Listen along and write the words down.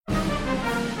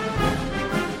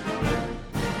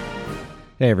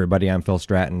Hey everybody, I'm Phil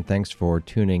Stratton. Thanks for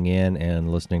tuning in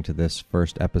and listening to this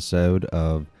first episode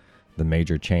of the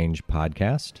Major Change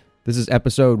podcast. This is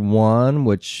episode 1,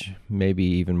 which maybe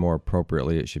even more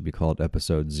appropriately it should be called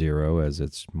episode 0, as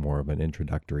it's more of an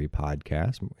introductory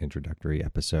podcast, introductory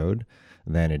episode,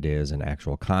 than it is an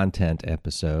actual content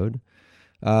episode.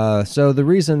 So the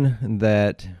reason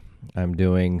that I'm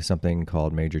doing something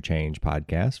called Major Change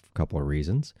podcast, a couple of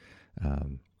reasons.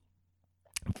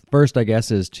 First, I guess,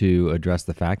 is to address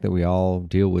the fact that we all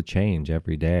deal with change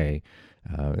every day.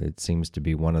 It seems to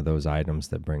be one of those items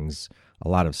that brings a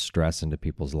lot of stress into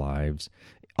people's lives,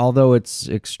 although it's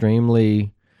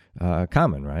extremely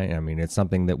common, right? I mean, it's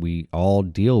something that we all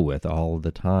deal with all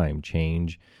the time.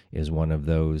 Change is one of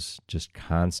those just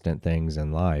constant things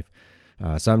in life.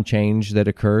 Some change that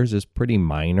occurs is pretty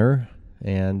minor,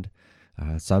 and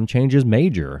some change is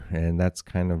major, and that's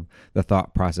kind of the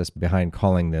thought process behind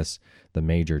calling this the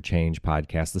Major Change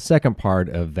podcast. The second part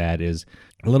of that is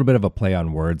a little bit of a play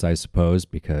on words, I suppose,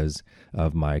 because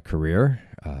of my career.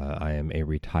 I am a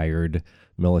retired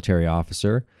military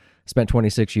officer. Spent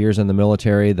 26 years in the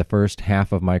military. The first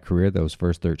half of my career, those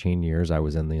first 13 years, I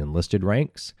was in the enlisted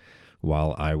ranks.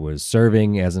 While I was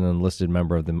serving as an enlisted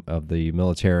member of the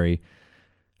military,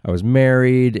 I was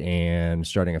married and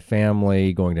starting a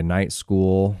family, going to night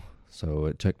school. So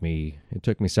it took me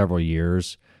several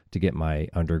years to get my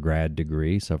undergrad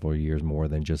degree, several years more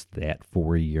than just that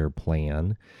 4-year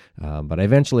plan. But I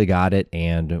eventually got it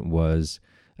and was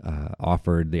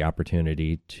offered the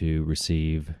opportunity to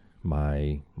receive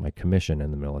my commission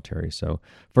in the military. So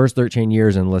first 13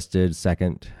 years enlisted,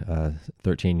 second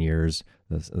 13 years,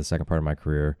 the second part of my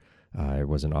career, I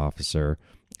was an officer.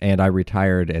 And I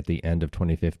retired at the end of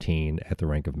 2015 at the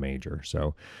rank of major.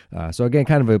 So again,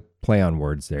 kind of a play on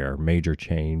words there. Major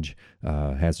change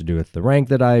has to do with the rank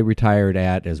that I retired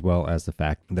at, as well as the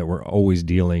fact that we're always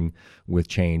dealing with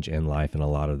change in life, and a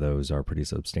lot of those are pretty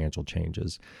substantial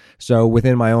changes. So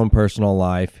within my own personal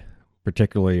life,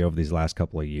 particularly over these last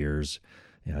couple of years,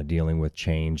 dealing with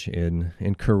change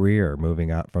in career, moving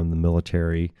out from the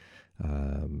military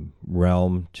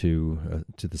realm to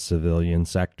the civilian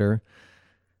sector.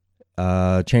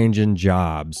 Change in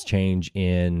jobs, change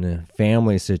in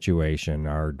family situation.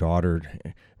 Our daughter,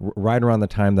 right around the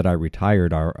time that I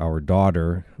retired, our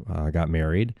daughter got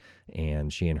married,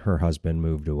 and she and her husband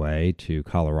moved away to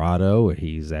Colorado.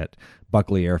 He's at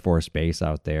Buckley Air Force Base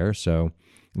out there. So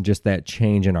just that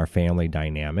change in our family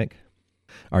dynamic.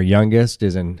 Our youngest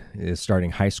is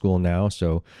starting high school now,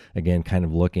 so again, kind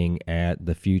of looking at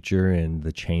the future and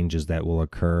the changes that will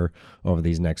occur over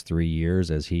these next 3 years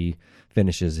as he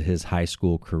finishes his high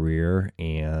school career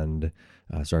and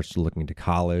starts looking to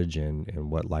college and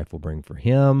what life will bring for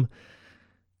him.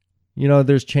 You know,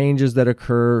 there's changes that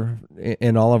occur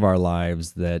in all of our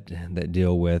lives that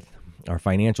deal with our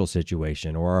financial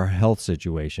situation or our health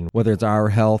situation, whether it's our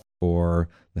health or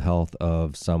the health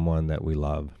of someone that we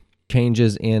love.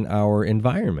 Changes in our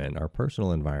environment, our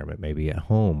personal environment, maybe at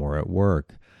home or at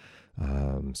work.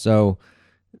 So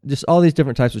just all these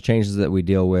different types of changes that we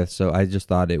deal with. So I just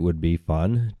thought it would be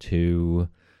fun to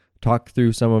talk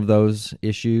through some of those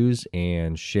issues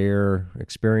and share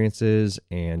experiences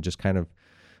and just kind of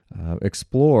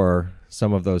explore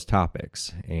some of those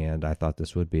topics. And I thought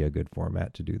this would be a good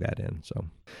format to do that in. So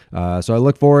I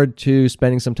look forward to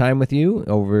spending some time with you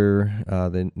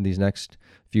over these next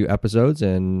few episodes,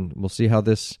 and we'll see how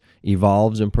this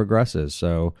evolves and progresses.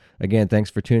 So again, thanks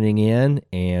for tuning in,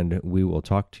 and we will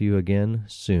talk to you again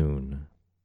soon.